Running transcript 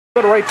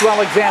Good right to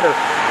Alexander.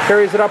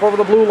 Carries it up over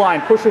the blue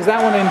line. Pushes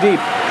that one in deep.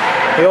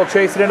 He'll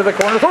chase it into the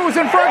corner. Throws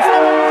in front.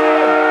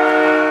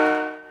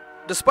 Slobozian!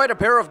 Despite a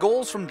pair of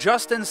goals from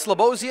Justin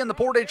Slobozian, the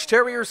Portage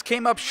Terriers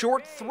came up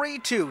short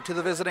 3-2 to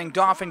the visiting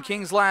Dauphin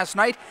Kings last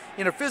night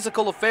in a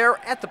physical affair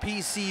at the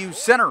PCU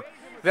Center.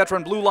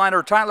 Veteran blue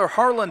liner Tyler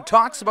Harlan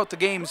talks about the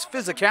game's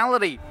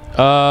physicality.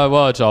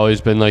 Well, it's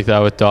always been like that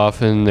with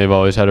Dauphin. They've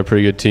always had a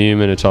pretty good team,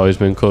 and it's always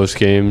been close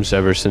games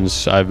ever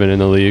since I've been in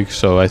the league,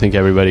 so I think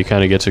everybody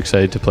kind of gets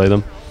excited to play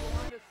them.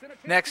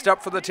 Next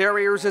up for the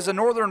Terriers is a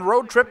northern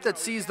road trip that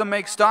sees them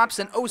make stops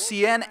in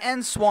OCN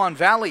and Swan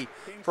Valley.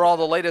 For all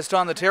the latest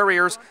on the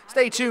Terriers,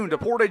 stay tuned to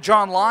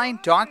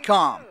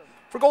PortageOnline.com.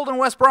 For Golden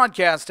West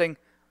Broadcasting,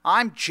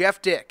 I'm Jeff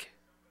Dick.